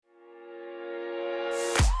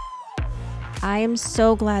I am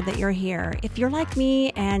so glad that you're here. If you're like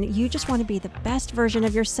me and you just want to be the best version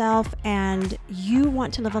of yourself and you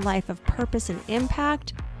want to live a life of purpose and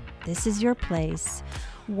impact, this is your place.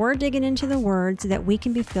 We're digging into the Word so that we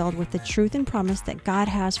can be filled with the truth and promise that God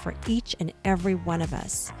has for each and every one of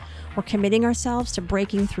us. We're committing ourselves to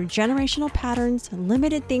breaking through generational patterns,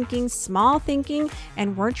 limited thinking, small thinking,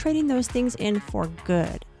 and we're trading those things in for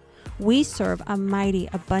good. We serve a mighty,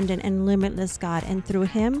 abundant, and limitless God, and through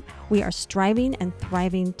Him, we are striving and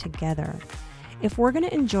thriving together. If we're going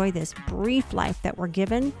to enjoy this brief life that we're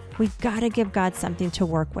given, we've got to give God something to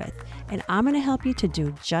work with, and I'm going to help you to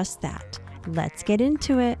do just that. Let's get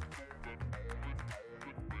into it.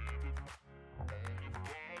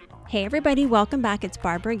 Hey everybody, welcome back. It's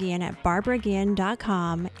Barbara Guillen at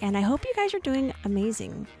barbaraguillen.com, and I hope you guys are doing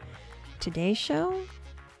amazing. Today's show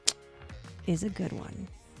is a good one.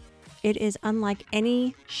 It is unlike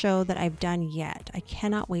any show that I've done yet. I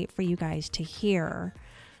cannot wait for you guys to hear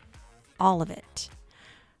all of it.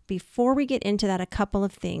 Before we get into that, a couple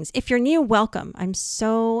of things. If you're new, welcome. I'm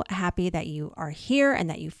so happy that you are here and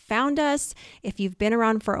that you found us. If you've been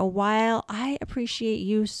around for a while, I appreciate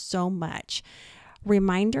you so much.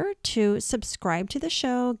 Reminder to subscribe to the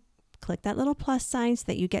show. Click that little plus sign so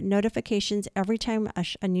that you get notifications every time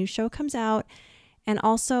a new show comes out. And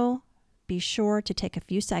also, be sure to take a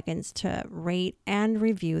few seconds to rate and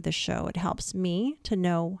review the show. It helps me to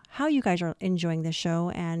know how you guys are enjoying the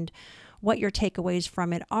show and what your takeaways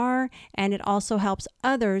from it are. And it also helps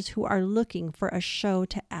others who are looking for a show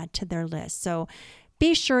to add to their list. So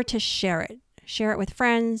be sure to share it. Share it with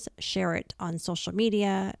friends, share it on social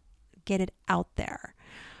media, get it out there.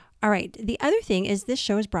 All right. The other thing is this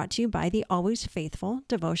show is brought to you by the Always Faithful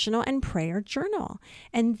Devotional and Prayer Journal.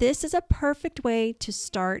 And this is a perfect way to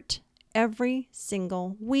start every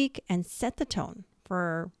single week and set the tone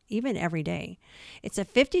for even every day. It's a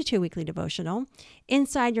 52 weekly devotional.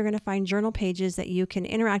 Inside, you're going to find journal pages that you can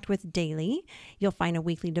interact with daily. You'll find a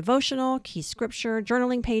weekly devotional, key scripture,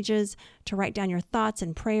 journaling pages to write down your thoughts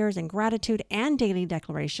and prayers and gratitude and daily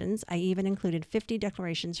declarations. I even included 50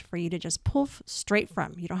 declarations for you to just pull straight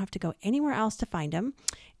from. You don't have to go anywhere else to find them.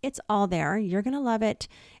 It's all there. You're going to love it.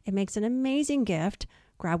 It makes an amazing gift.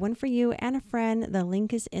 Grab one for you and a friend. The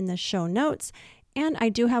link is in the show notes. And I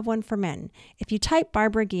do have one for men. If you type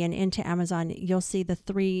Barbara Guillen into Amazon, you'll see the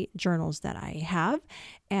 3 journals that I have.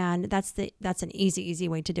 And that's an easy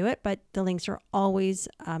way to do it. But the links are always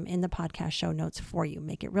in the podcast show notes for you.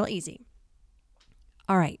 Make it real easy.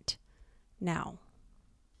 All right. Now,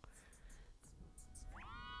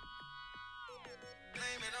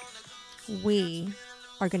 we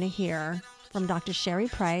are going to hear from Dr. Sherry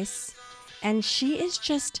Price. And she is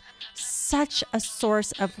just such a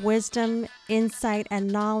source of wisdom, insight,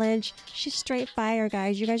 and knowledge. She's straight fire,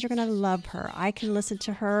 guys. You guys are going to love her. I can listen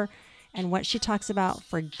to her and what she talks about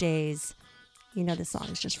for days. You know, the song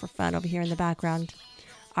is just for fun over here in the background.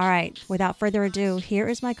 All right, without further ado, here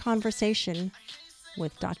is my conversation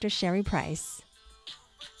with Dr. Sherry Price.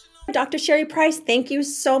 Dr. Sherry Price, thank you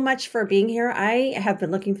so much for being here. I have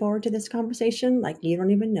been looking forward to this conversation like you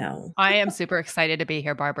don't even know. I am super excited to be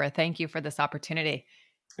here, Barbara. Thank you for this opportunity.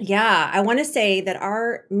 Yeah, I want to say that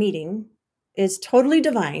our meeting is totally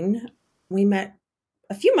divine. We met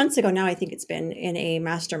a few months ago now, I think it's been, in a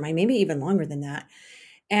mastermind, maybe even longer than that.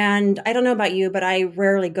 And I don't know about you, but I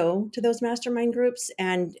rarely go to those mastermind groups.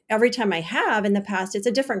 And every time I have in the past, it's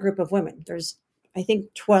a different group of women. There's, I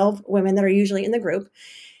think, 12 women that are usually in the group.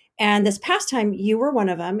 And this past time, you were one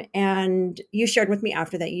of them. And you shared with me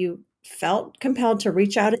after that you felt compelled to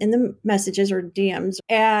reach out in the messages or DMs.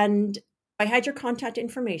 And I had your contact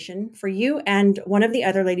information for you and one of the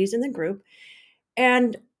other ladies in the group.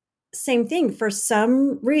 And same thing, for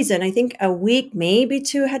some reason, I think a week, maybe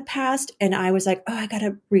 2 had passed. And I was like, oh, I got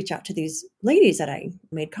to reach out to these ladies that I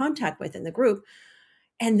made contact with in the group.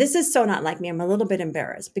 And this is so not like me. I'm a little bit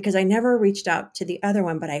embarrassed because I never reached out to the other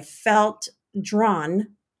one, but I felt drawn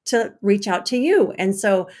to reach out to you. And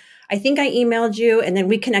so I think I emailed you and then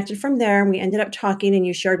we connected from there and we ended up talking and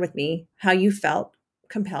you shared with me how you felt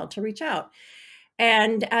compelled to reach out.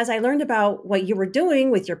 And as I learned about what you were doing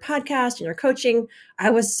with your podcast and your coaching, I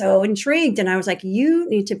was so intrigued. And I was like, you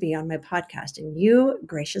need to be on my podcast. And you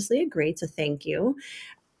graciously agreed. So thank you.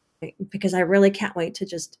 Because I really can't wait to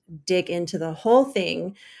just dig into the whole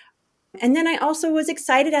thing. And then I also was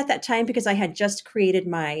excited at that time because I had just created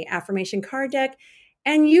my affirmation card deck.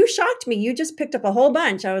 And you shocked me. You just picked up a whole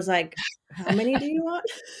bunch. I was like, how many do you want?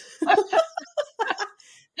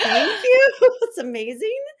 Thank you. It's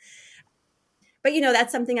amazing. But, you know,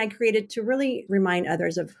 that's something I created to really remind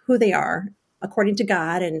others of who they are according to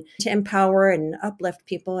God and to empower and uplift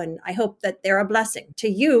people. And I hope that they're a blessing to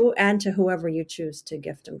you and to whoever you choose to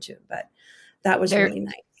gift them to. But that was They're, really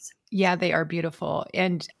nice. yeah, they are beautiful.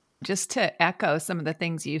 And just to echo some of the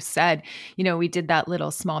things you said, we did that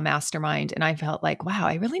little small mastermind and I felt like, wow,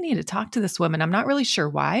 I really need to talk to this woman. I'm not really sure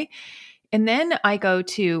why. And then I go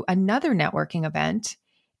to another networking event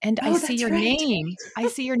and I Oh, see that's your right. name. I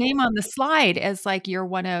see your name on the slide as like you're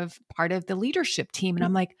part of the leadership team. And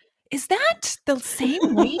I'm like, is that the same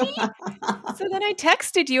lady? So then I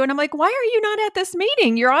texted you and I'm like, why are you not at this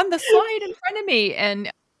meeting? You're on the slide in front of me.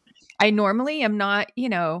 And I normally am not,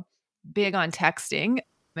 big on texting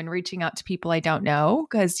and reaching out to people I don't know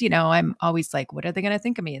because, I'm always like, what are they going to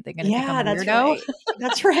think of me? Are they going to think I'm Yeah, a that's weirdo? right.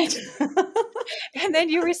 That's right. And then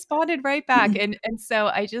you responded right back. And so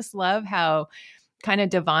I just love how kind of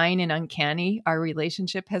divine and uncanny our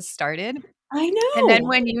relationship has started. I And then know.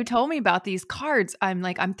 when you told me about these cards, I'm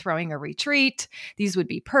like, I'm throwing a retreat. These would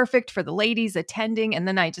be perfect for the ladies attending. And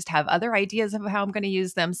then I just have other ideas of how I'm going to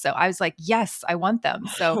use them. So I was like, yes, I want them.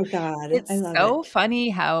 So Oh God, I it's love so it. funny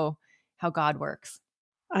how God works.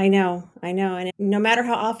 I know. I know. And no matter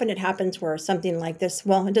how often it happens where something like this,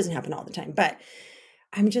 well, it doesn't happen all the time, but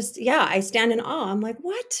I'm just, yeah, I stand in awe. I'm like,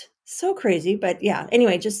 what? So crazy. But yeah,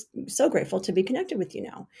 anyway, just so grateful to be connected with you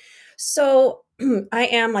now. So I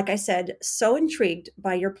am, like I said, so intrigued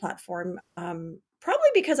by your platform. Probably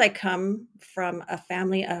because I come from a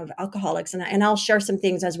family of alcoholics, and I'll share some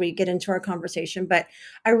things as we get into our conversation. But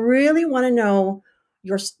I really want to know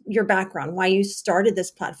your background, why you started this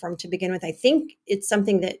platform to begin with. I think it's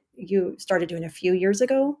something that you started doing a few years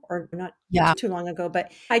ago, or not Yeah. too long ago.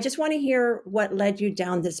 But I just want to hear what led you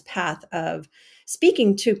down this path of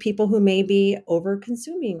speaking to people who may be over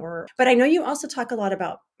consuming. But I know you also talk a lot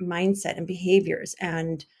about mindset and behaviors,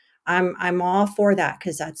 and I'm all for that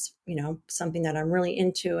because that's something that I'm really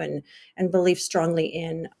into and believe strongly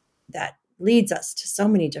in, that leads us to so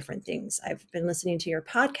many different things. I've been listening to your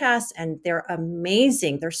podcasts and they're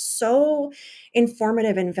amazing. They're so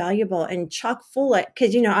informative and valuable and chock full of,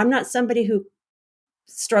 because I'm not somebody who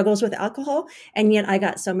struggles with alcohol, and yet I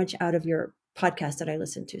got so much out of your podcast that I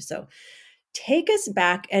listened to. So take us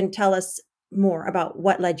back and tell us more about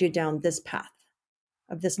what led you down this path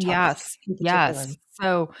of this topic Yes. in particular. Yes.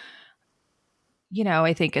 So,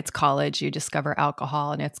 I think it's college. You discover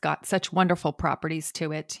alcohol and it's got such wonderful properties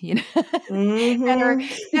to it, that are Mm-hmm.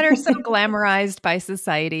 that are so glamorized by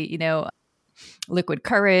society, liquid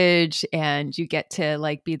courage, and you get to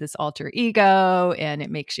like be this alter ego and it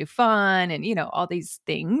makes you fun and all these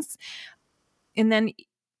things. And then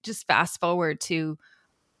just fast forward to,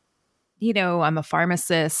 I'm a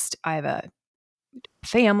pharmacist, I have a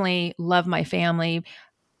family, love my family,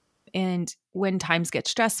 and when times get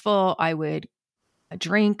stressful, I would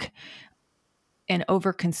drink and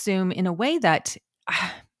overconsume in a way that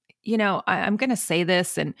I'm going to say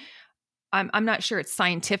this, and I'm not sure it's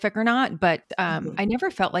scientific or not, but I never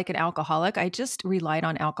felt like an alcoholic. I just relied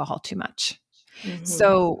on alcohol too much. Mm-hmm.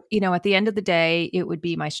 So, at the end of the day, it would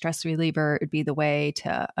be my stress reliever. It would be the way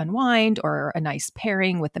to unwind or a nice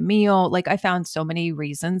pairing with a meal. Like I found so many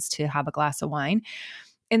reasons to have a glass of wine.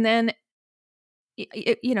 And then,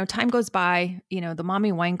 time goes by, the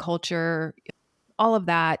mommy wine culture, all of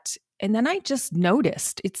that. And then I just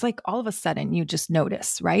noticed, it's like all of a sudden you just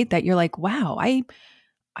notice, right? That you're like, wow, I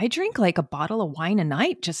drink like a bottle of wine a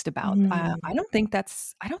night, just about. Mm. I don't think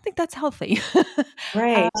that's healthy.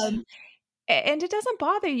 Right. um, and it doesn't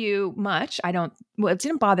bother you much. Well, it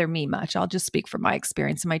didn't bother me much. I'll just speak from my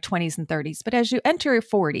experience in my 20s and 30s. But as you enter your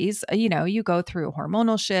 40s, you go through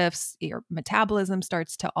hormonal shifts, your metabolism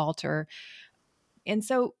starts to alter. And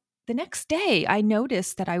so the next day, I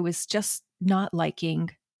noticed that I was just not liking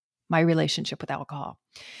my relationship with alcohol.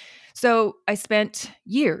 So I spent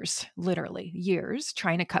years, literally years,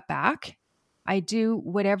 trying to cut back. I do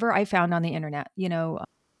whatever I found on the internet,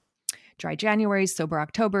 dry Januaries, sober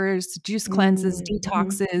Octobers, juice cleanses, Mm-hmm.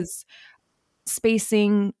 detoxes,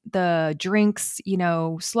 spacing the drinks,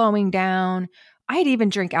 slowing down. I'd even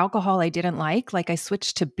drink alcohol I didn't like. Like I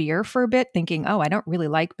switched to beer for a bit, thinking, oh, I don't really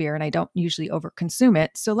like beer and I don't usually overconsume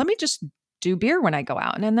it. So let me just do beer when I go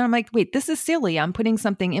out. And then I'm like, wait, this is silly. I'm putting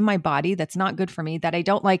something in my body that's not good for me that I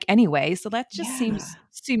don't like anyway. So that just Yeah.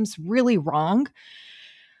 seems really wrong.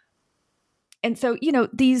 And so,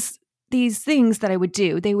 these things that I would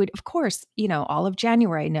do, they would, of course, all of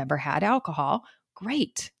January, I never had alcohol.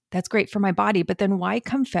 Great. That's great for my body. But then why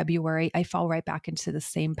come February, I fall right back into the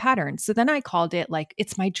same pattern? So then I called it like,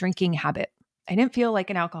 it's my drinking habit. I didn't feel like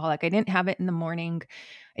an alcoholic. I didn't have it in the morning.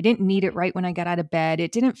 I didn't need it right when I got out of bed.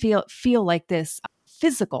 It didn't feel like this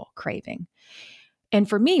physical craving. And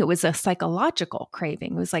for me, it was a psychological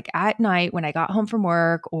craving. It was like at night when I got home from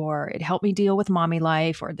work, or it helped me deal with mommy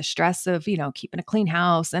life or the stress of, keeping a clean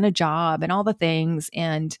house and a job and all the things,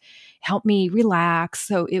 and helped me relax.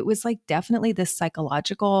 So it was like definitely this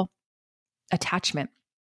psychological attachment.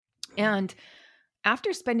 And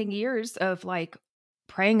after spending years of like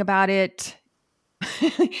praying about it,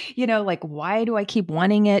 like, why do I keep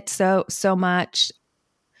wanting it so much?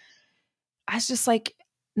 I was just like,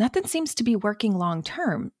 nothing seems to be working long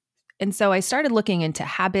term. And so I started looking into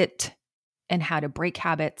habit and how to break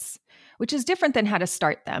habits, which is different than how to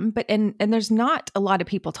start them. But and there's not a lot of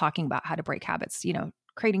people talking about how to break habits.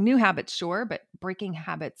 Creating new habits, sure, but breaking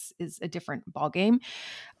habits is a different ballgame.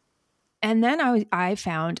 And then I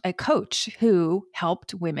found a coach who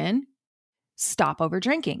helped women stop over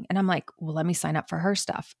drinking. And I'm like, well, let me sign up for her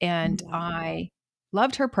stuff. And Wow. I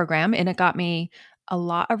loved her program, and it got me a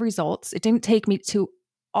lot of results. It didn't take me to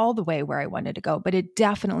all the way where I wanted to go, but it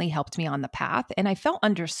definitely helped me on the path. And I felt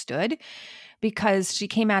understood because she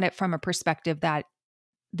came at it from a perspective that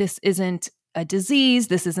this isn't a disease.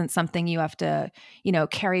 This isn't something you have to,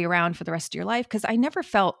 carry around for the rest of your life. Cause I never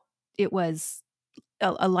felt it was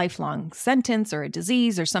a lifelong sentence or a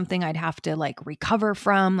disease or something I'd have to like recover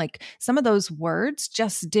from. Like some of those words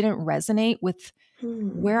just didn't resonate with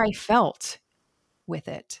Hmm. where I felt with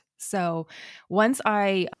it. So once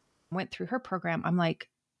I went through her program, I'm like,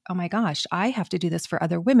 oh my gosh, I have to do this for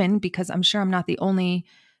other women, because I'm sure I'm not the only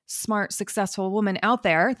smart, successful woman out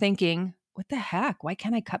there thinking, what the heck? Why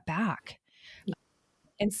can't I cut back?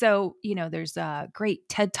 And so, there's a great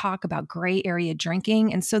TED talk about gray area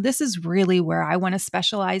drinking. And so this is really where I want to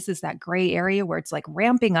specialize, is that gray area where it's like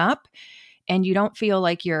ramping up and you don't feel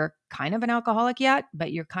like you're kind of an alcoholic yet,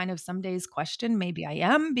 but you're kind of some days question, maybe I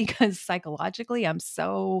am, because psychologically I'm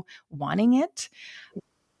so wanting it.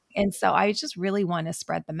 And so I just really want to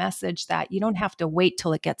spread the message that you don't have to wait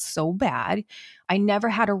till it gets so bad. I never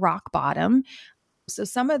had a rock bottom. So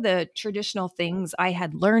some of the traditional things I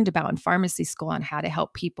had learned about in pharmacy school on how to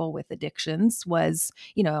help people with addictions was,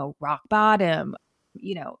 rock bottom,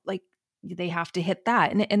 like they have to hit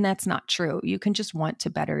that. And that's not true. You can just want to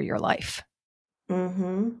better your life.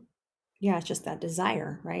 Mm-hmm. Yeah, it's just that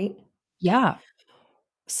desire, right? Yeah.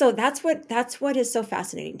 So that's what is so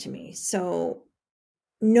fascinating to me. So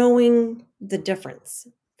knowing the difference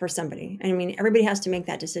for somebody. I mean, everybody has to make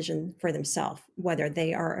that decision for themselves, whether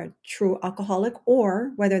they are a true alcoholic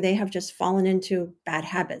or whether they have just fallen into bad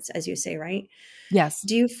habits, as you say, right? Yes.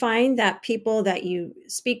 Do you find that people that you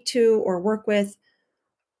speak to or work with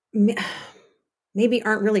maybe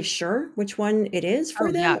aren't really sure which one it is Oh,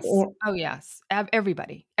 for them? yes. Or Oh, yes.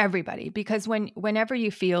 Everybody. Because whenever you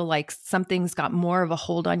feel like something's got more of a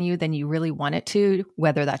hold on you than you really want it to,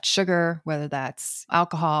 whether that's sugar, whether that's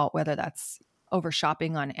alcohol, whether that's over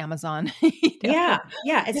shopping on Amazon, yeah,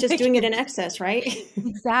 yeah, it's just like doing it you're in excess, right?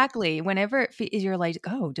 exactly. Whenever you're like,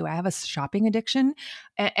 oh, do I have a shopping addiction?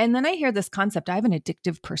 And then I hear this concept, I have an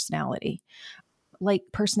addictive personality. Like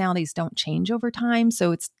personalities don't change over time.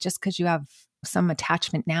 So it's just because you have some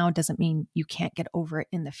attachment now doesn't mean you can't get over it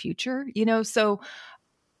in the future, So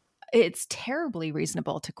it's terribly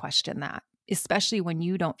reasonable to question that, especially when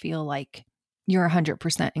you don't feel like you're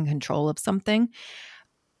 100% in control of something.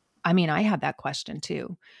 I mean, I had that question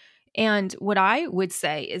too. And what I would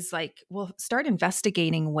say is like, well, start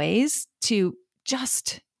investigating ways to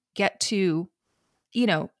just get to,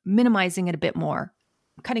 minimizing it a bit more,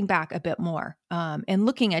 cutting back a bit more, and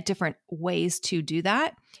looking at different ways to do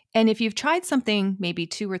that. And if you've tried something maybe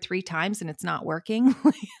 2 or 3 times and it's not working,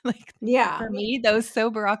 like Yeah. for me, those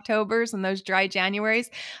sober Octobers and those dry Januaries,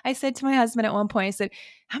 I said to my husband at one point, I said,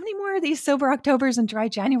 how many more of these sober Octobers and dry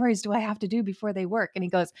Januaries do I have to do before they work? And he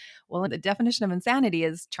goes, well, the definition of insanity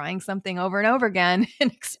is trying something over and over again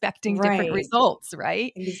and expecting different Right. results,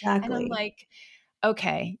 right? And I'm Exactly. like,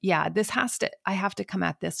 okay, yeah, I have to come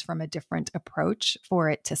at this from a different approach for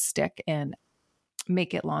it to stick and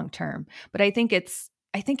make it long term. But I think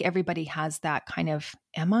everybody has that kind of,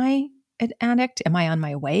 am I an addict? Am I on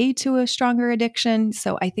my way to a stronger addiction?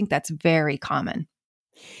 So I think that's very common.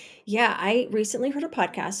 Yeah, I recently heard a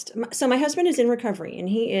podcast. So my husband is in recovery and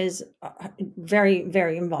he is very,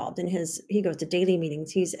 very involved in he goes to daily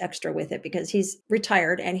meetings. He's extra with it because he's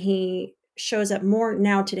retired and he shows up more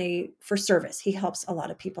now today for service. He helps a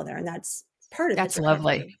lot of people there and that's part of his That's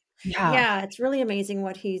lovely. recovery. Yeah. Yeah, it's really amazing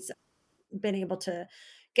what he's been able to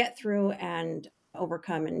get through and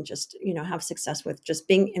overcome and just, have success with just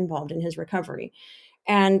being involved in his recovery.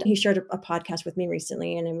 And he shared a podcast with me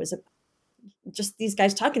recently and it was just these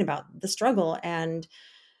guys talking about the struggle. And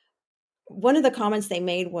one of the comments they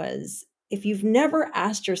made was, if you've never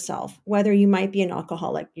asked yourself whether you might be an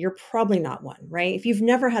alcoholic, you're probably not one, right? If you've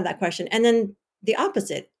never had that question. And then the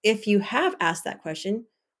opposite, if you have asked that question,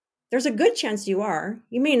 there's a good chance you are.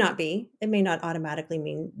 You may not be. It may not automatically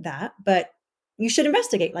mean that, but you should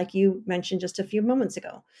investigate, like you mentioned just a few moments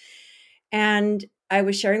ago. And I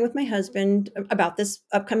was sharing with my husband about this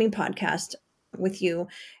upcoming podcast with you,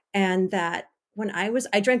 and that when I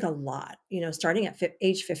drank a lot, starting at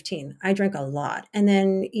age 15, I drank a lot. And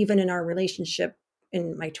then even in our relationship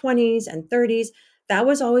in my 20s and 30s, that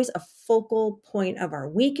was always a focal point of our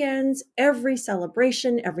weekends, every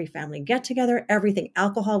celebration, every family get together, everything.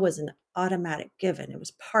 Alcohol was an automatic given. It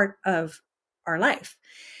was part of our life.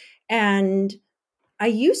 And I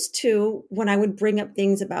used to, when I would bring up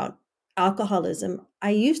things about alcoholism,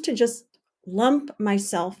 I used to just lump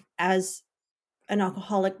myself as an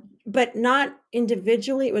alcoholic, but not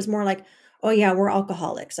individually. It was more like, oh yeah, we're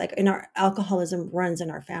alcoholics. Like in our alcoholism runs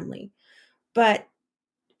in our family. But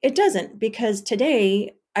it doesn't, because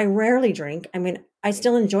today I rarely drink. I mean, I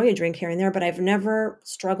still enjoy a drink here and there, but I've never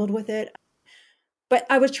struggled with it. But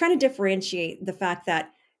I was trying to differentiate the fact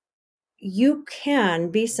that you can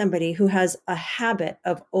be somebody who has a habit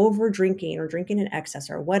of over drinking or drinking in excess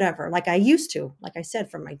or whatever, like I used to, like I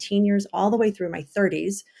said, from my teen years all the way through my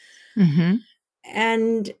 30s. Mm-hmm.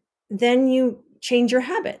 And then you change your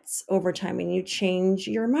habits over time, and you change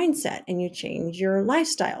your mindset, and you change your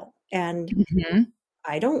lifestyle. And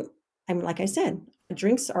Mm-hmm. like I said,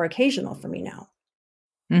 drinks are occasional for me now.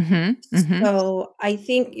 Mm-hmm. Mm-hmm. So I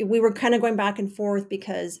think we were kind of going back and forth,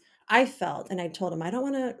 because I felt, and I told him, I don't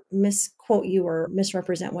want to misquote you or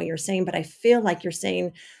misrepresent what you're saying, but I feel like you're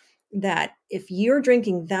saying that if you're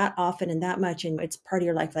drinking that often and that much and it's part of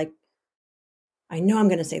your life, like, I know I'm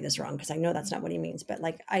going to say this wrong because I know that's not what he means, but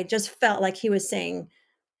like, I just felt like he was saying,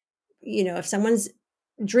 if someone's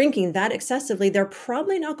drinking that excessively, they're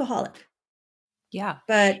probably an alcoholic. Yeah.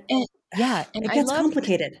 But And yeah. And it I gets love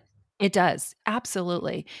complicated. it does.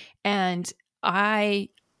 Absolutely. And I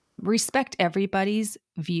respect everybody's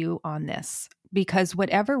view on this, because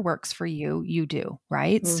whatever works for you, you do,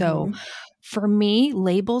 right? So Mm-hmm. for me,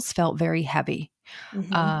 labels felt very heavy.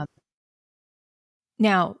 Mm-hmm. Um,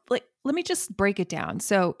 Now, like, let me just break it down.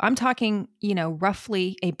 So I'm talking,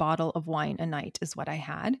 roughly a bottle of wine a night is what I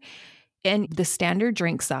had. And the standard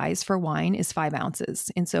drink size for wine is 5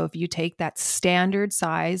 ounces. And so if you take that standard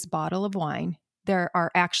size bottle of wine, there are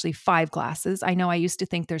actually 5 glasses. I know I used to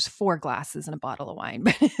think there's 4 glasses in a bottle of wine,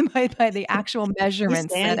 but by the actual You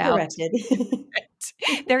measurements set stand out, corrected.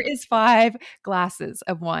 there is 5 glasses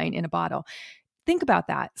of wine in a bottle. Think about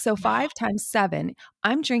that. So Wow. 5 times 7,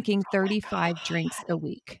 I'm drinking Oh my 35 drinks God. a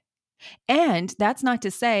week. And that's not to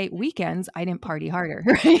say weekends I didn't party harder,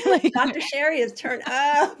 right? Like, Dr. Sherry has turned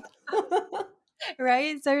up.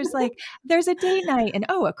 right? So there's a date night and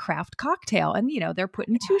a craft cocktail, and they're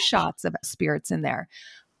putting 2 shots of spirits in there.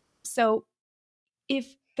 So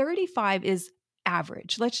if 35 is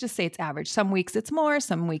average, let's just say it's average. Some weeks it's more,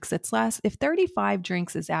 some weeks it's less. If 35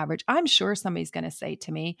 drinks is average, I'm sure somebody's going to say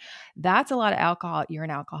to me, that's a lot of alcohol. You're an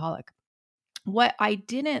alcoholic. What I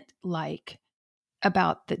didn't like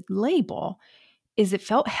about the label is it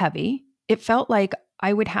felt heavy. It felt like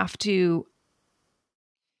I would have to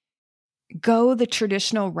go the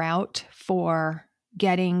traditional route for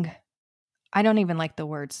getting, I don't even like the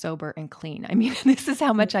word sober and clean. I mean, this is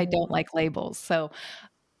how much I don't Mhm. like labels. So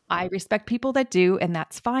I respect people that do, and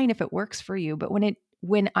that's fine if it works for you. But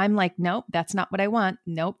when I'm like, nope, that's not what I want.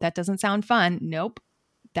 Nope, that doesn't sound fun. Nope.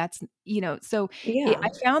 That's, so Yeah. I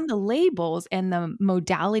found the labels and the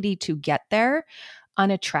modality to get there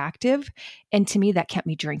unattractive. And to me, that kept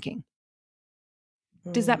me drinking.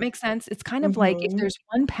 Does that make sense? It's kind of like if Mm-hmm. there's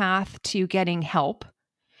one path to getting help,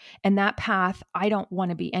 and that path, I don't want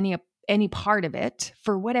to be any part of it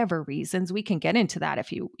for whatever reasons. We can get into that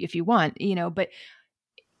if you want, but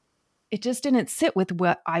it just didn't sit with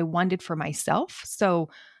what I wanted for myself. So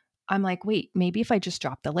I'm like, wait, maybe if I just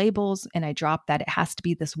drop the labels and I drop that it has to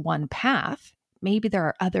be this one path, maybe there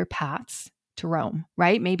are other paths to Rome,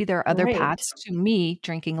 right? Maybe there are other Right. paths to me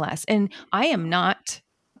drinking less. And I am not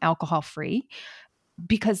alcohol free,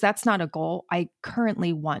 because that's not a goal I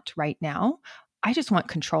currently want right now. I just want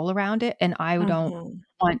control around it, and I don't Uh-huh.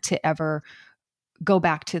 want to ever go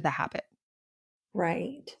back to the habit.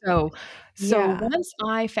 Right. So Yeah. once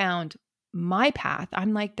I found my path,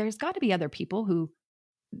 I'm like, there's got to be other people who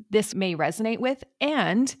this may resonate with.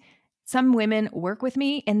 And some women work with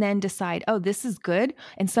me and then decide, oh, this is good.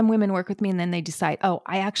 And some women work with me and then they decide, oh,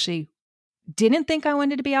 I actually didn't think I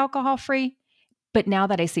wanted to be alcohol free. But now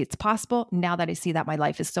that I see it's possible, now that I see that my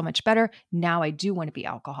life is so much better, now I do want to be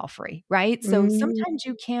alcohol free, right? So Mm, sometimes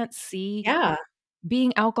you can't see yeah.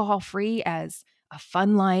 being alcohol free as a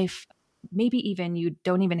fun life, maybe even you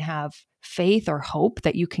don't even have faith or hope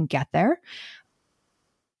that you can get there.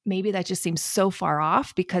 Maybe that just seems so far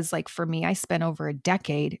off because like for me, I spent over a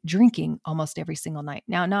decade drinking almost every single night.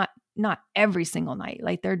 Now, not every single night.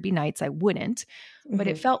 Like there'd be nights I wouldn't, but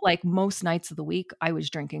it felt like most nights of the week I was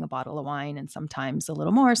drinking a bottle of wine and sometimes a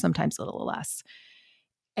little more, sometimes a little less.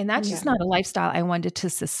 And that's just not a lifestyle I wanted to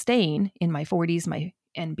sustain in my 40s,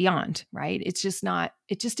 and beyond, right? It's just not,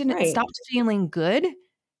 it just didn't stop feeling good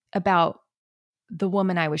about the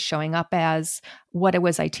woman I was showing up as. What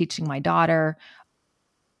was I teaching my daughter?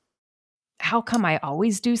 How come I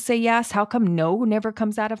always do say yes? How come no never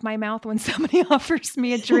comes out of my mouth when somebody offers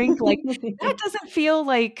me a drink? Like that doesn't feel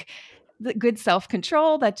like the good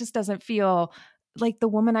self-control. That just doesn't feel like the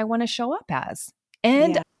woman I want to show up as.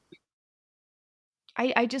 And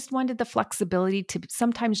I just wanted the flexibility to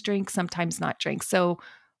sometimes drink, sometimes not drink. So,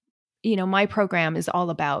 my program is all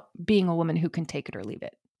about being a woman who can take it or leave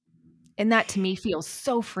it. And that to me feels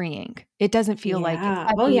so freeing. It doesn't feel like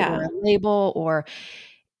it's heavy or a label, or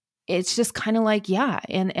it's just kind of like,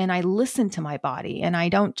 and I listen to my body and I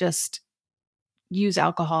don't just use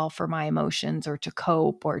alcohol for my emotions or to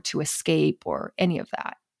cope or to escape or any of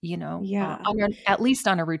that, at least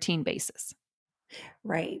on a routine basis.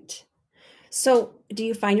 Right. So, do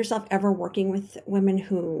you find yourself ever working with women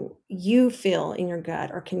who you feel in your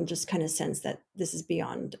gut or can just kind of sense that this is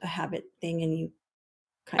beyond a habit thing and you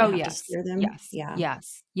kind of have to steer them?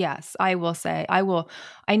 Yes. I will say,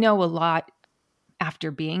 I know a lot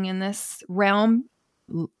after being in this realm.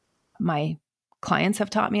 My clients have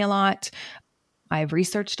taught me a lot. I've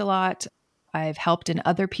researched a lot. I've helped in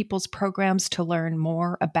other people's programs to learn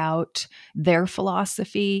more about their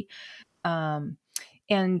philosophy. And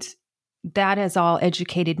that has all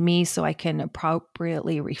educated me so I can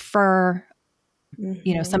appropriately refer.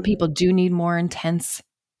 Some people do need more intense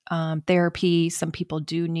therapy. Some people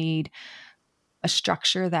do need a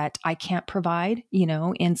structure that I can't provide,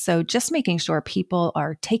 and so just making sure people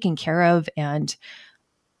are taken care of and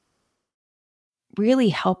really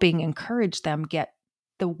helping encourage them get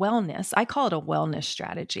the wellness. I call it a wellness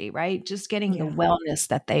strategy, right? Just getting the wellness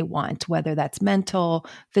that they want, whether that's mental,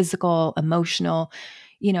 physical, emotional,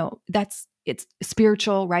 it's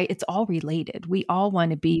spiritual, right? It's all related. We all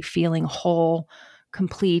want to be feeling whole,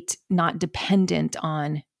 complete, not dependent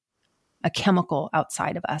on a chemical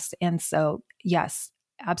outside of us. And so, yes,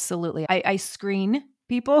 absolutely. I screen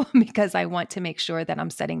people because I want to make sure that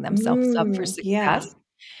I'm setting themselves up for success.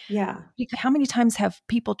 Yeah. Because how many times have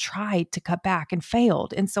people tried to cut back and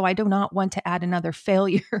failed? And so I do not want to add another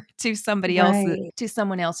failure to somebody else's, to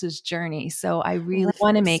someone else's journey. So I really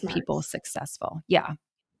want to make people successful. Yeah.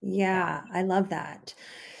 I love that.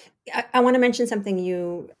 I want to mention something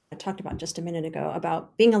you talked about just a minute ago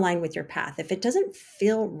about being aligned with your path. If it doesn't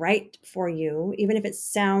feel right for you, even if it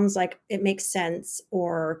sounds like it makes sense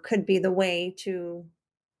or could be the way to,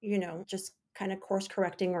 just kind of course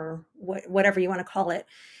correcting or whatever you want to call it,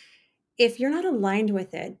 if you're not aligned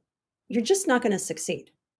with it, you're just not going to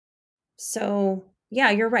succeed. So,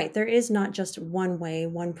 yeah, you're right. There is not just one way,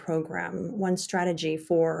 one program, one strategy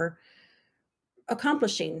for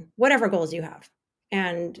accomplishing whatever goals you have.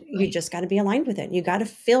 And you just got to be aligned with it. You got to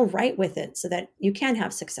feel right with it so that you can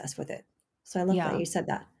have success with it. So I love that you said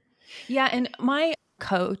that. Yeah. And my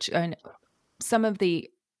coach and some of the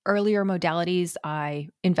earlier modalities I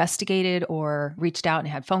investigated or reached out and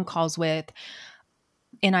had phone calls with,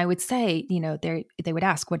 and I would say, they would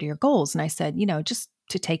ask, what are your goals? And I said, just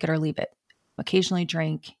to take it or leave it. Occasionally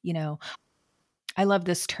drink, I love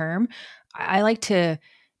this term. I like to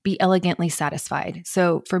be elegantly satisfied.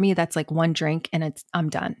 So for me, that's like one drink and I'm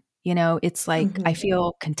done. It's like I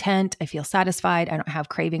feel content. I feel satisfied. I don't have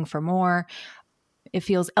craving for more. It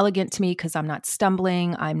feels elegant to me because I'm not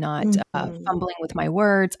stumbling. I'm not fumbling with my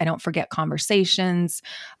words. I don't forget conversations.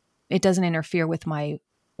 It doesn't interfere with my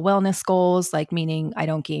wellness goals, like meaning I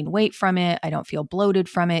don't gain weight from it. I don't feel bloated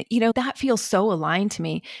from it. That feels so aligned to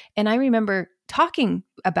me. And I remember talking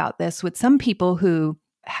about this with some people who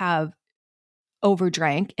have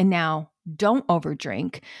overdrank and now don't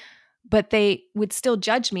overdrink, but they would still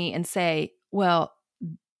judge me and say, well,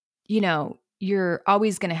 you're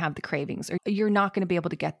always going to have the cravings, or you're not going to be able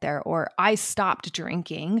to get there, or I stopped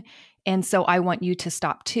drinking and so I want you to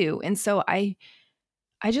stop too. And so I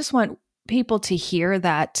just want people to hear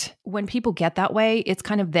that when people get that way, it's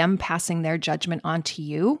kind of them passing their judgment on to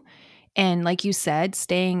you. And like you said,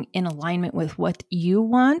 staying in alignment with what you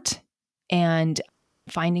want and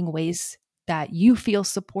finding ways that you feel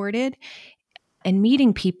supported and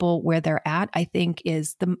meeting people where they're at, I think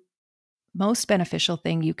is the most beneficial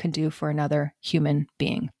thing you can do for another human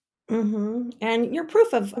being. And you're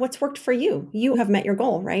proof of what's worked for you. You have met your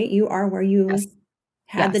goal, right? You are where Yes. you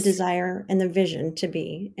had the Yes. desire and the vision to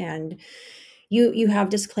be. And you have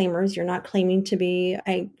disclaimers. You're not claiming to be.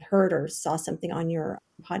 I heard or saw something on your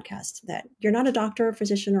podcast that you're not a doctor or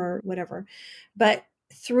physician or whatever, but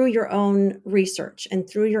through your own research and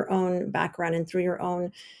through your own background and through your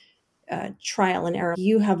own trial and error,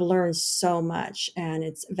 you have learned so much, and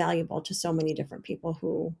it's valuable to so many different people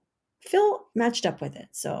who feel matched up with it.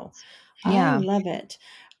 So I Yeah. love it.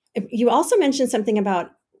 You also mentioned something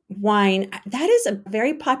about wine. That is a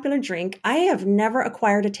very popular drink. I have never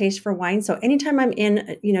acquired a taste for wine. So anytime I'm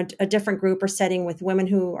in, a different group or setting with women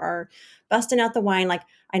who are busting out the wine, like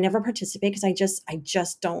I never participate because I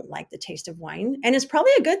just don't like the taste of wine. And it's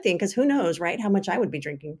probably a good thing because who knows, right? How much I would be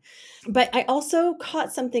drinking. But I also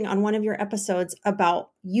caught something on one of your episodes about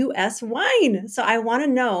US wine. So I want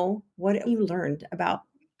to know what you learned about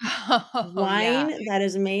Oh, yeah. wine that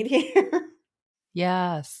is made here.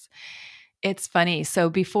 Yes. It's funny. So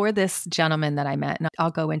before this gentleman that I met, and I'll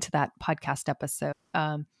go into that podcast episode,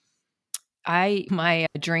 my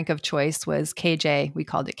drink of choice was KJ. We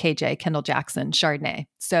called it KJ, Kendall Jackson Chardonnay.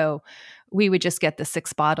 So we would just get the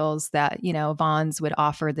 6 bottles that, Vons would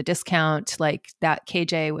offer the discount. Like that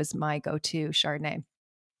KJ was my go-to Chardonnay.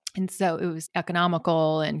 And so it was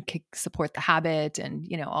economical and could support the habit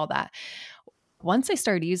and, all that. Once I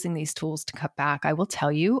started using these tools to cut back, I will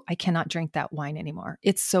tell you, I cannot drink that wine anymore.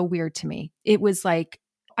 It's so weird to me. It was like,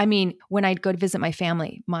 when I'd go to visit my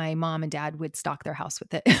family, my mom and dad would stock their house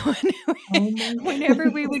with it. Whenever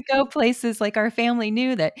we would go places, like our family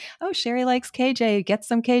knew that, oh, Sherry likes KJ, get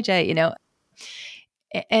some KJ,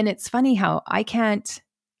 And it's funny how I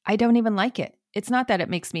don't even like it. It's not that it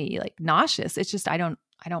makes me like nauseous. It's just I don't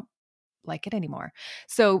like it anymore.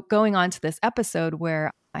 So going on to this episode where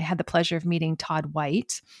I had the pleasure of meeting Todd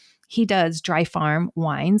White, he does Dry Farm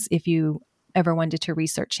wines. If you ever wanted to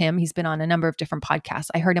research him, he's been on a number of different podcasts.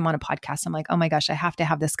 I heard him on a podcast. I'm like, oh my gosh, I have to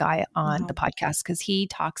have this guy on the podcast because he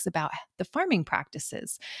talks about the farming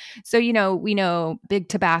practices. So, we know big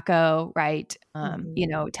tobacco, right?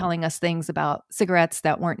 Telling us things about cigarettes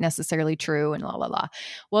that weren't necessarily true and la, la, la.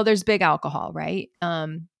 Well, there's big alcohol, right?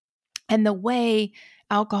 And the way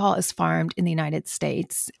alcohol is farmed in the United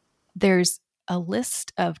States, there's a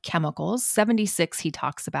list of chemicals, 76 he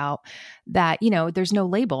talks about, that, there's no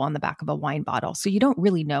label on the back of a wine bottle. So you don't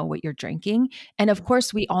really know what you're drinking. And of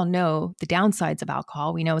course, we all know the downsides of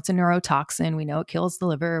alcohol. We know it's a neurotoxin. We know it kills the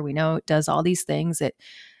liver. We know it does all these things. It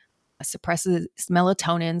suppresses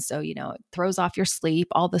melatonin. So, it throws off your sleep,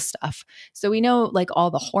 all this stuff. So we know like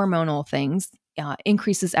all the hormonal things.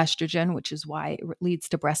 Increases estrogen, which is why it leads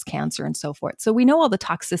to breast cancer and so forth. So we know all the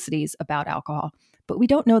toxicities about alcohol, but we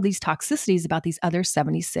don't know these toxicities about these other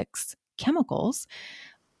 76 chemicals.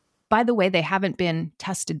 By the way, they haven't been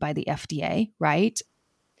tested by the FDA, right?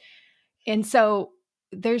 And so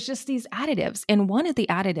there's just these additives. And one of the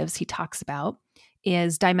additives he talks about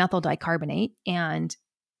is dimethyl dicarbonate. And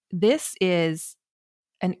this is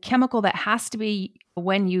a chemical that has to be,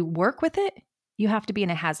 when you work with it, you have to be in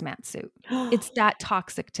a hazmat suit. It's that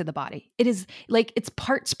toxic to the body. It is like it's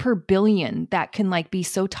parts per billion that can like be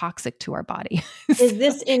so toxic to our body. Is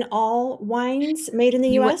this in all wines made in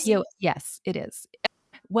the US? Yes, it is.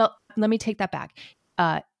 Well, let me take that back.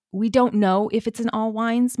 We don't know if it's in all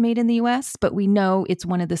wines made in the US, but we know it's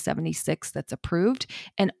one of the 76 that's approved.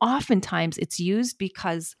 And oftentimes it's used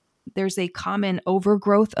because there's a common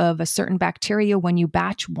overgrowth of a certain bacteria when you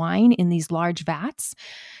batch wine in these large vats.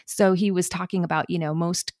 So he was talking about,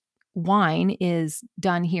 most wine is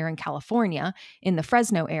done here in California in the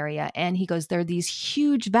Fresno area. And he goes, there are these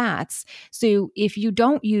huge vats. So if you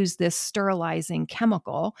don't use this sterilizing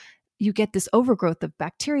chemical, you get this overgrowth of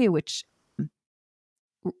bacteria, which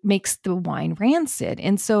makes the wine rancid.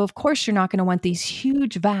 And so, of course, you're not going to want these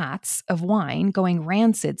huge vats of wine going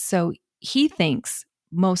rancid. So he thinks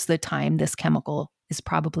most of the time this chemical is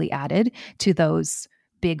probably added to those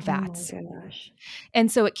big vats. Oh my gosh.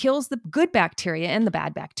 And so it kills the good bacteria and the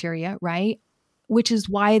bad bacteria, right? Which is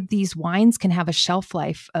why these wines can have a shelf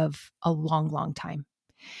life of a long, long time.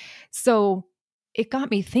 So it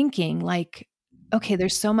got me thinking like, okay,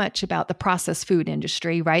 there's so much about the processed food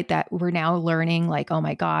industry, right? That we're now learning like, oh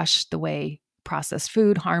my gosh, the way processed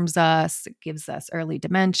food harms us, it gives us early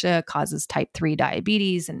dementia, causes type 3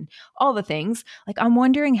 diabetes and all the things. Like I'm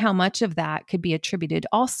wondering how much of that could be attributed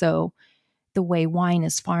also the way wine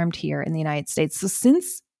is farmed here in the United States. So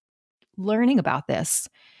since learning about this,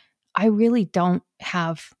 I really don't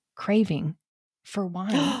have craving for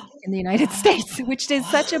wine in the United States, which is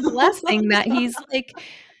such a blessing that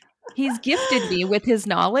he's gifted me with his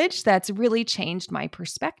knowledge that's really changed my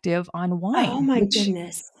perspective on wine. Oh my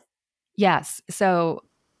goodness. Yes. So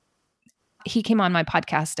he came on my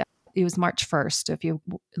podcast. It was March 1st. If you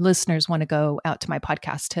listeners want to go out to my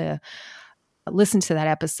podcast to listen to that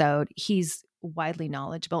episode, he's widely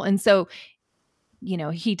knowledgeable. And so,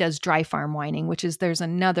 he does dry farm wining, there's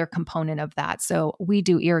another component of that. So we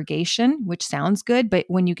do irrigation, which sounds good, but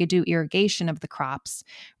when you could do irrigation of the crops,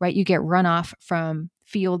 right, you get runoff from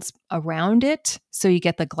fields around it. So you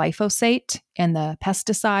get the glyphosate and the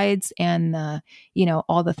pesticides and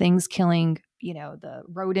all the things killing, the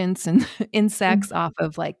rodents and insects off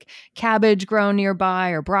of like cabbage grown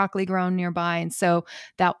nearby or broccoli grown nearby. And so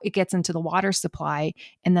that it gets into the water supply,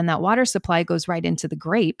 and then that water supply goes right into the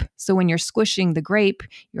grape. So when you're squishing the grape,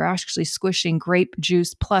 you're actually squishing grape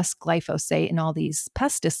juice plus glyphosate and all these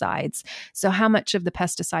pesticides. So how much of the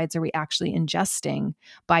pesticides are we actually ingesting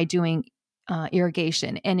by doing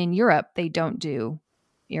irrigation? And in Europe, they don't do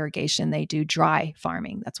irrigation. They do dry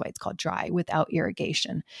farming. That's why it's called dry, without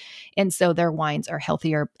irrigation. And so their wines are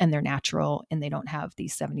healthier and they're natural, and they don't have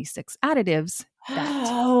these 76 additives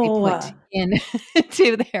that they put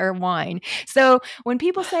into their wine. So when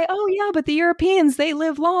people say, oh yeah, but the Europeans, they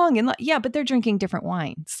live long, and yeah, but they're drinking different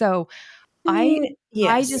wine. So I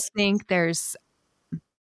just think there's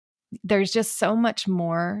just so much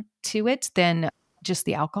more to it than just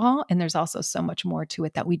the alcohol. And there's also so much more to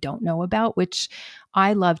it that we don't know about, which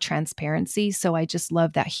I love transparency. So I just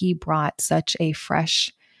love that he brought such a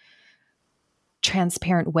fresh,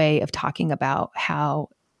 transparent way of talking about how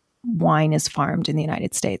wine is farmed in the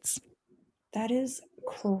United States. That is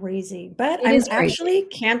crazy. But I actually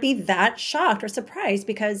can't be that shocked or surprised,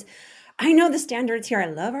 because I know the standards here. I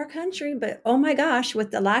love our country, but oh my gosh,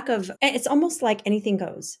 with the lack of, it's almost like anything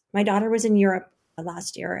goes. My daughter was in Europe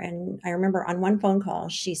last year, and I remember on one phone call,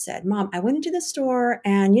 she said, Mom, I went into the store,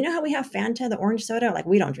 and you know how we have Fanta, the orange soda? Like,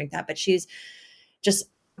 we don't drink that, but she's just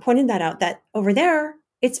pointed that out, that over there,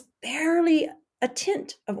 it's barely a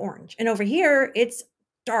tint of orange. And over here, it's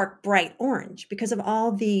dark, bright orange because of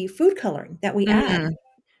all the food coloring that we add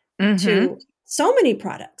to so many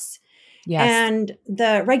products. Yes. And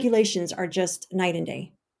the regulations are just night and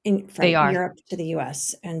day from Europe to the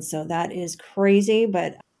US. And so that is crazy,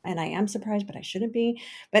 and I am surprised, but I shouldn't be.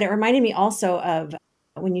 But it reminded me also of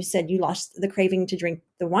when you said you lost the craving to drink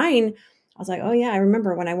the wine. I was like, oh yeah, I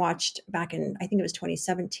remember when I watched back in, I think it was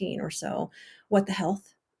 2017 or so, What the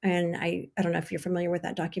Health. And I don't know if you're familiar with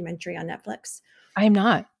that documentary on Netflix. I'm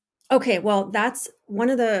not. Okay, well, that's one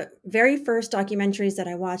of the very first documentaries that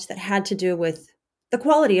I watched that had to do with the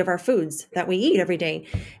quality of our foods that we eat every day.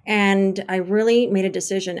 And I really made a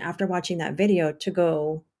decision after watching that video to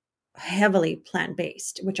go heavily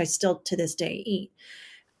plant-based, which I still to this day eat.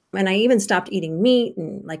 And I even stopped eating meat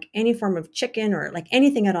and like any form of chicken or like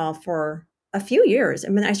anything at all for a few years. I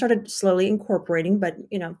mean, I started slowly incorporating, but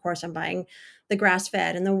of course I'm buying the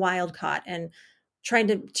grass-fed and the wild caught and trying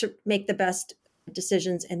to make the best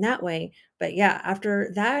decisions in that way. But yeah,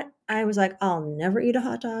 after that, I was like, I'll never eat a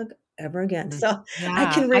hot dog ever again. So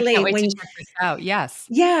I can relate. I can't wait to check this out. Yes.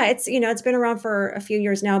 Yeah. It's, it's been around for a few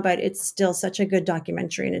years now, but it's still such a good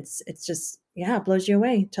documentary. And it's just, it blows you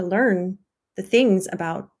away to learn the things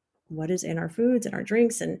about what is in our foods and our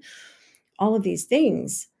drinks and all of these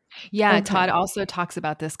things. Yeah. Okay. Todd also talks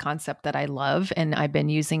about this concept that I love, and I've been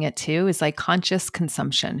using it too, is like conscious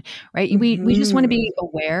consumption, right? We just want to be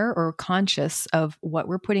aware or conscious of what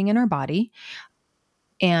we're putting in our body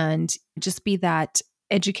and just be that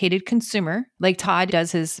educated consumer. Like Todd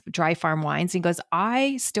does his dry farm wines and goes,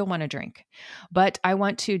 I still want to drink, but I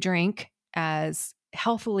want to drink as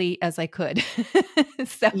healthily as I could.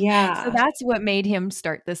 So that's what made him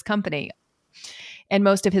start this company. And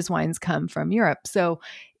most of his wines come from Europe. So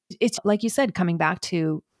it's like you said, coming back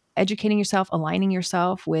to educating yourself, aligning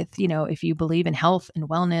yourself with, if you believe in health and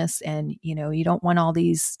wellness and, you don't want all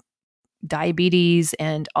these diabetes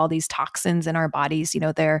and all these toxins in our bodies,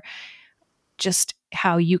 they're just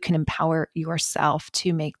how you can empower yourself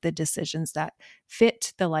to make the decisions that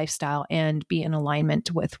fit the lifestyle and be in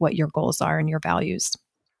alignment with what your goals are and your values.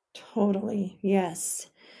 Totally. Yes.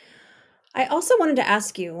 I also wanted to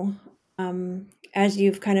ask you, as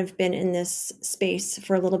you've kind of been in this space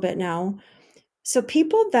for a little bit now, so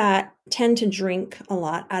people that tend to drink a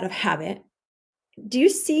lot out of habit, do you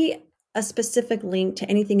see a specific link to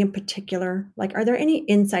anything in particular? Like, are there any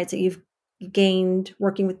insights that you've gained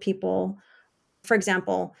working with people? For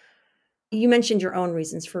example, you mentioned your own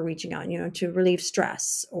reasons for reaching out, to relieve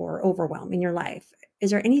stress or overwhelm in your life. Is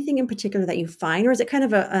there anything in particular that you find, or is it kind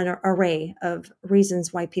of an array of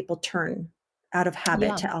reasons why people turn out of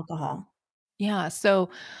habit to alcohol? Yeah. So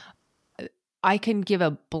I can give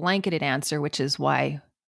a blanketed answer, which is why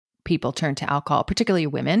people turn to alcohol, particularly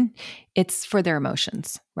women, it's for their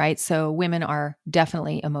emotions, right? So women are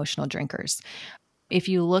definitely emotional drinkers. If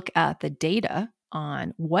you look at the data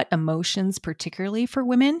on what emotions, particularly for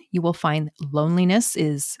women, you will find loneliness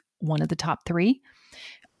is one of the top three.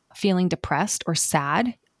 Feeling depressed or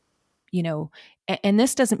sad, and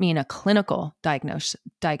this doesn't mean a clinical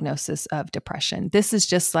diagnosis of depression. This is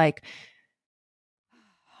just like,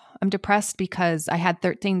 I'm depressed because I had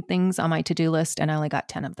 13 things on my to-do list and I only got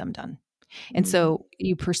 10 of them done. And so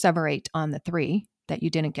you perseverate on the 3 that you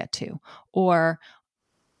didn't get to. Or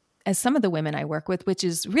as some of the women I work with, which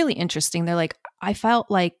is really interesting, they're like, I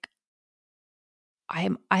felt like I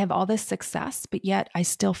have all this success, but yet I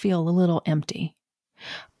still feel a little empty.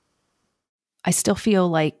 I still feel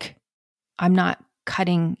like I'm not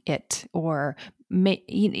cutting it, or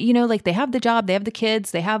like they have the job, they have the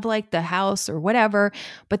kids, they have like the house or whatever,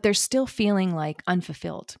 but they're still feeling like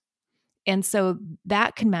unfulfilled. And so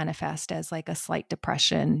that can manifest as like a slight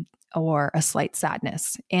depression or a slight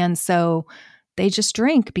sadness. And so they just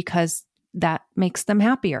drink because that makes them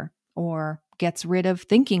happier or gets rid of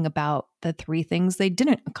thinking about the 3 things they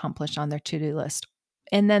didn't accomplish on their to-do list.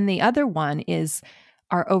 And then the other one is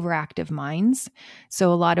our overactive minds.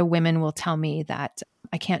 So a lot of women will tell me that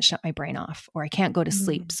I can't shut my brain off, or I can't go to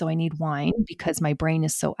sleep, so I need wine because my brain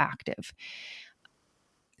is so active.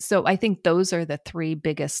 So I think those are the 3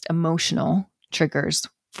 biggest emotional triggers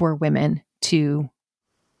for women to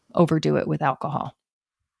overdo it with alcohol.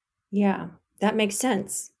 Yeah, that makes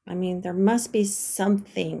sense. I mean, there must be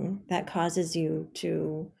something that causes you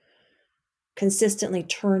to consistently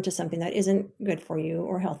turn to something that isn't good for you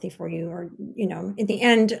or healthy for you, or, in the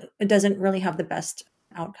end, it doesn't really have the best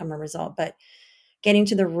outcome or result. But getting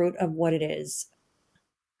to the root of what it is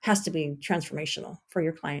has to be transformational for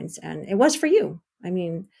your clients. And it was for you. I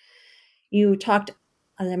mean, you talked,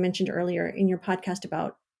 as I mentioned earlier in your podcast,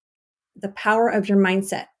 about the power of your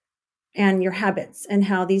mindset and your habits, and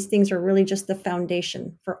how these things are really just the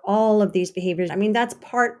foundation for all of these behaviors. I mean, that's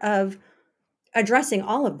part of addressing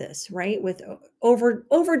all of this, right? With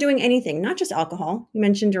overdoing anything, not just alcohol. You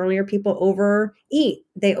mentioned earlier, people overeat,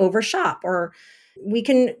 they overshop, or we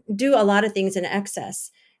can do a lot of things in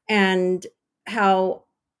excess, and how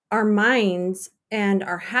our minds and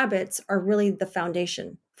our habits are really the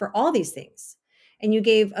foundation for all these things. And you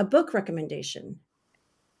gave a book recommendation,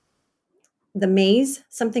 The Maze,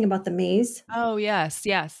 something about the maze. Oh, yes,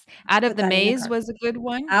 yes. Out of Put the that in the Maze card. was a good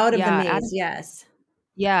one. Out of the Yeah, Maze, yes.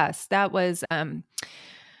 yes, that was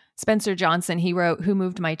Spencer Johnson. He wrote Who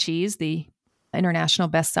Moved My Cheese, the international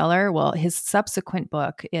bestseller. Well, his subsequent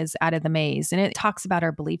book is Out of the Maze, and it talks about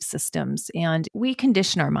our belief systems, and we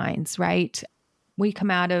condition our minds, right? We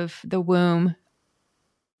come out of the womb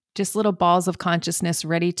just little balls of consciousness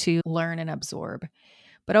ready to learn and absorb.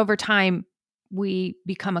 But over time, we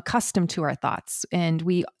become accustomed to our thoughts, and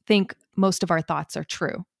we think most of our thoughts are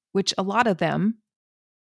true, which a lot of them,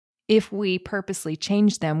 if we purposely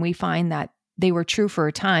change them, we find that they were true for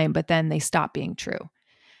a time, but then they stop being true.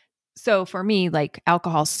 So for me, like,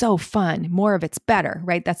 alcohol's so fun, more of it's better,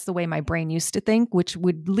 right? That's the way my brain used to think, which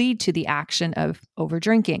would lead to the action of over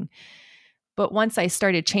drinking. But once I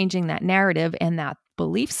started changing that narrative and that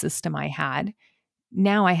belief system I had,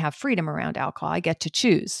 now I have freedom around alcohol. I get to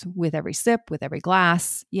choose with every sip, with every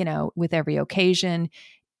glass, with every occasion.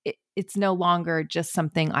 It's no longer just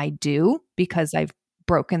something I do because I've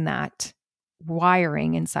broken that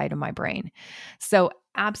wiring inside of my brain. So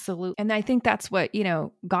absolutely. And I think that's what,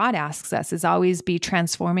 God asks us, is always be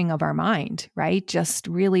transforming of our mind, right? Just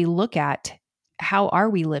really look at, how are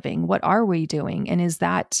we living? What are we doing? And is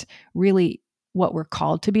that really what we're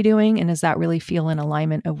called to be doing? And does that really feel in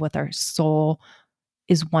alignment of what our soul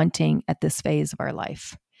is wanting at this phase of our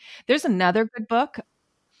life? There's another good book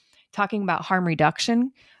talking about harm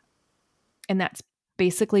reduction. And that's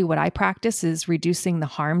basically what I practice, is reducing the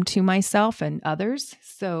harm to myself and others.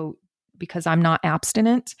 So because I'm not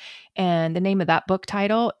abstinent. And the name of that book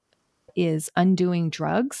title is Undoing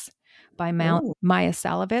Drugs by Maya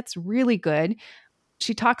Salovitz. Really good.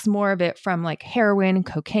 She talks more of it from like heroin and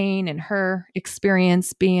cocaine and her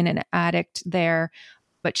experience being an addict there.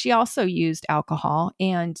 But she also used alcohol,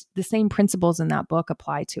 and the same principles in that book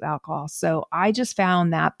apply to alcohol. So I just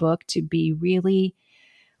found that book to be really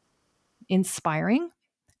inspiring,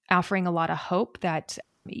 offering a lot of hope that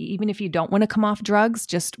even if you don't want to come off drugs,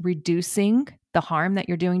 just reducing the harm that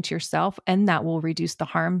you're doing to yourself, and that will reduce the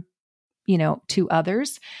harm, to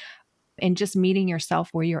others, and just meeting yourself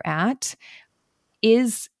where you're at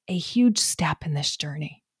is a huge step in this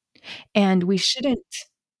journey. And we shouldn't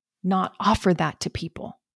not offer that to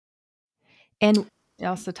people. And it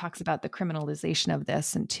also talks about the criminalization of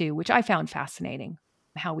this, and too, which I found fascinating.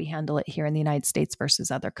 how we handle it here in the United States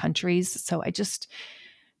versus other countries. So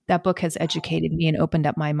that book has educated me and opened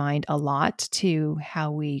up my mind a lot to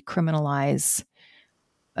how we criminalize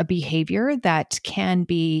a behavior that can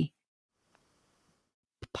be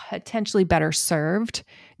potentially better served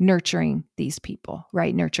nurturing these people,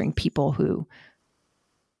 right? Nurturing people who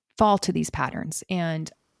fall to these patterns. And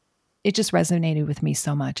it just resonated with me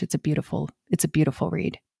so much. It's a beautiful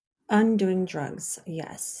read. Undoing Drugs.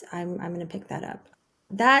 Yes, I'm going to pick that up.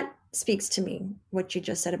 That speaks to me, what you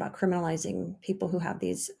just said about criminalizing people who have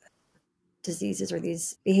these diseases or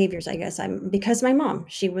these behaviors. I guess because my mom,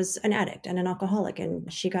 she was an addict and an alcoholic,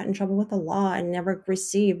 and she got in trouble with the law and never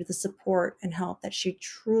received the support and help that she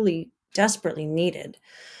truly desperately needed.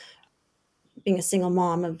 Being a single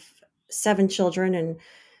mom of 7 children, and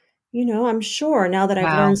I'm sure now that I've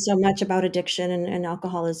Wow. learned so much about addiction and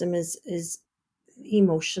alcoholism is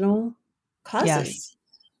emotional causes. Yes.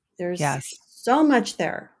 There's Yes. so much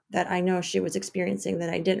there that I know she was experiencing that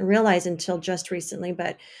I didn't realize until just recently,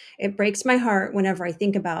 but it breaks my heart whenever I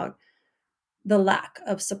think about the lack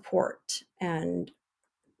of support and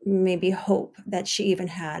maybe hope that she even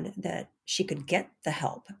had, that she could get the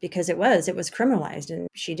help, because it was criminalized and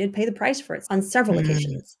she did pay the price for it on several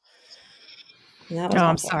occasions. And that was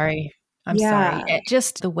I'm awful. sorry. I'm Yeah. sorry.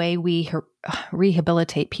 Just the way we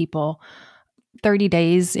rehabilitate people, 30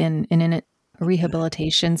 days in a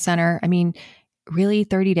rehabilitation center. I mean, really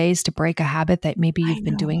 30 days to break a habit that maybe I you've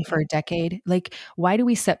been know. doing for a decade? Like, why do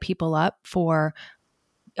we set people up for,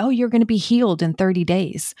 oh, you're going to be healed in 30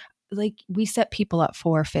 days? Like, we set people up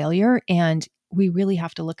for failure, and we really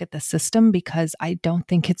have to look at the system, because I don't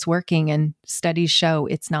think it's working. And studies show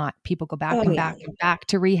it's not. People go back and back and back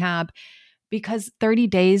to rehab because 30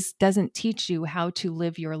 days doesn't teach you how to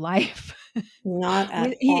live your life. Not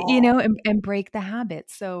at all. And break the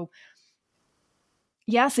habits. So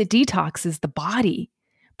yes, it detoxes the body,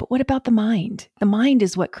 but what about the mind? The mind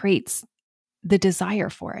is what creates the desire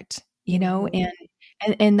for it, Mhm.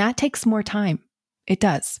 and that takes more time. It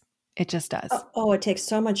does. It just does. Oh, it takes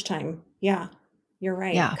so much time. Yeah, you're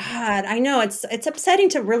right. Yeah. God, I know it's upsetting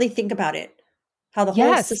to really think about it, how the whole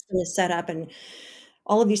Yes. system is set up, and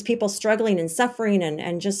all of these people struggling and suffering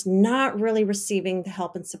and just not really receiving the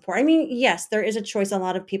help and support. I mean, yes, there is a choice. A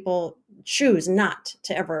lot of people choose not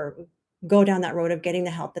to ever go down that road of getting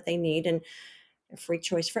the help that they need, and a free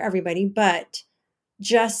choice for everybody. But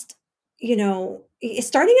just,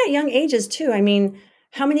 starting at young ages too. I mean,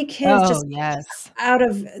 how many kids Oh, just yes. out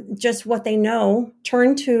of just what they know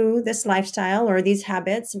turn to this lifestyle or these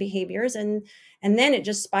habits, behaviors, and then it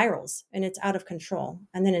just spirals and it's out of control,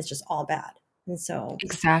 and then it's just all bad. And so,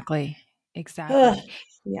 Exactly. ugh, Exactly.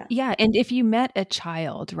 yeah. Yeah, and if you met a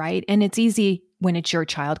child, right? And it's easy when it's your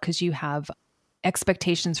child because you have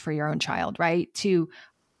expectations for your own child, right? To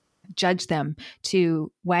judge them,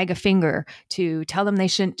 to wag a finger, to tell them they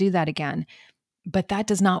shouldn't do that again. But that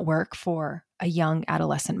does not work for a young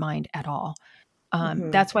adolescent mind at all.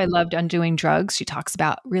 Mhm. That's why I loved Undoing Drugs. She talks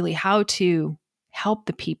about really how to help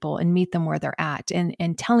the people and meet them where they're at.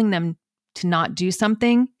 And telling them to not do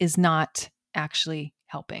something is not actually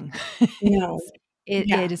helping. No.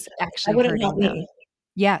 Yeah. It is That actually wouldn't help hurting them. me.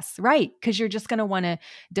 Yes, right. Because you're just going to want to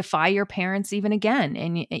defy your parents even again.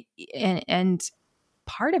 And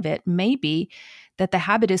part of it may be that the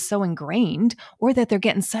habit is so ingrained, or that they're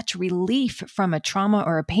getting such relief from a trauma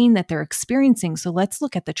or a pain that they're experiencing. So let's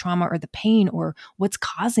look at the trauma or the pain or what's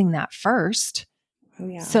causing that first. Oh,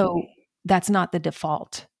 yeah. So that's not the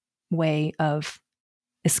default way of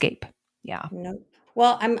escape. Yeah. Nope.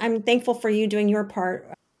 Well, I'm thankful for you doing your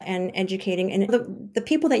part and educating, and the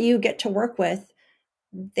people that you get to work with,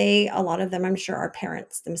 a lot of them, I'm sure, are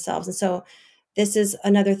parents themselves. And so this is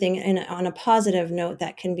another thing, and on a positive note,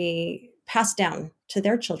 that can be passed down to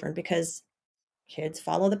their children, because kids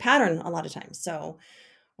follow the pattern a lot of times. So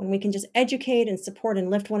when we can just educate and support and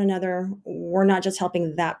lift one another, we're not just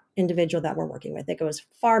helping that individual that we're working with. It goes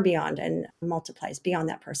far beyond and multiplies beyond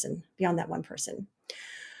that person, beyond that one person.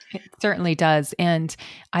 It certainly does. And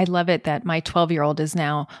I love it that my 12-year-old is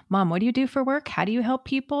now, Mom, what do you do for work? How do you help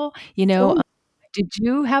people? Oh, Did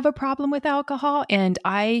you have a problem with alcohol? And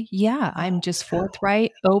I'm just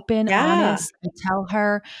forthright, open, yeah. honest. I tell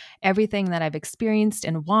her everything that I've experienced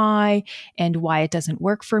and why it doesn't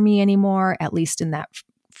work for me anymore, at least in that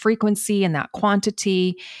frequency and that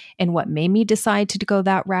quantity, and what made me decide to go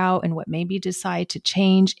that route and what made me decide to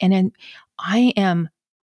change. And then I am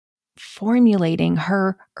formulating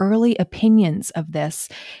her early opinions of this.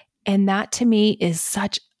 And that to me is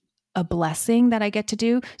such a blessing that I get to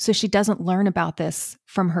do. So she doesn't learn about this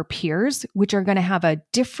from her peers, which are going to have a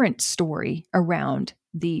different story around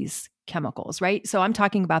these chemicals, right? So I'm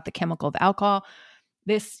talking about the chemical of alcohol.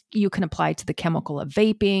 This you can apply to the chemical of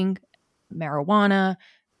vaping, marijuana,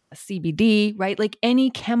 CBD, right? Like any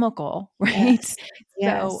chemical, right?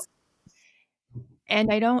 Yes. So, and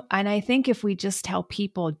I think if we just tell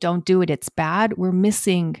people don't do it, it's bad, we're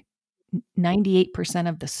missing 98%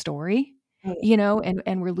 of the story,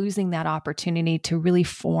 and we're losing that opportunity to really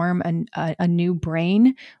form a new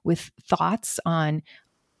brain with thoughts on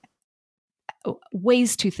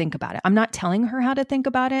ways to think about it. I'm not telling her how to think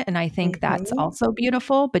about it. And I think that's also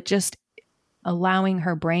beautiful, but just allowing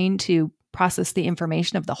her brain to process the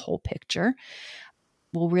information of the whole picture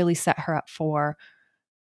will really set her up for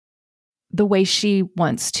the way she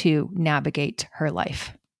wants to navigate her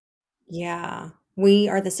life. Yeah. We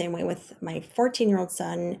are the same way with my 14-year-old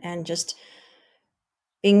son, and just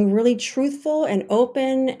being really truthful and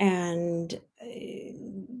open and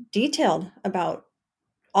detailed about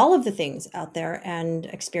all of the things out there and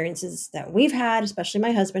experiences that we've had, especially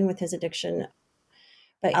my husband with his addiction.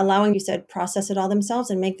 But allowing, you said, process it all themselves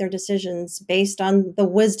and make their decisions based on the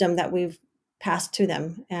wisdom that we've passed to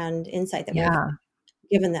them and insight that we've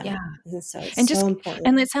given them. Yeah. And so it's and so important.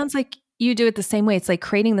 And it sounds like you do it the same way. It's like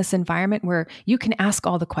creating this environment where you can ask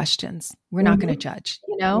all the questions. We're not going to judge,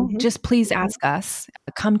 just please ask us,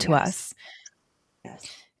 come to us. Yes.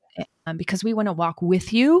 Because we want to walk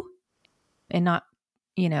with you and not,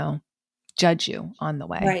 judge you on the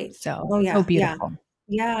way. Right. So, so beautiful.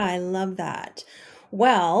 Yeah, I love that.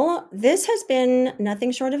 Well, this has been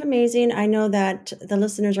nothing short of amazing. I know that the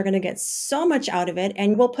listeners are going to get so much out of it,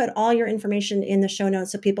 and we'll put all your information in the show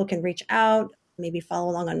notes so people can reach out, maybe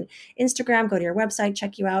follow along on Instagram, go to your website,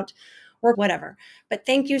 check you out, or whatever. But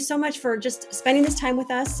thank you so much for just spending this time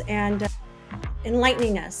with us and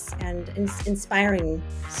enlightening us and inspiring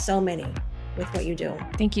so many with what you do.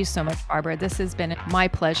 Thank you so much, Barbara. This has been my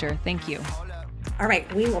pleasure. Thank you. All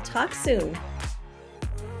right, we will talk soon.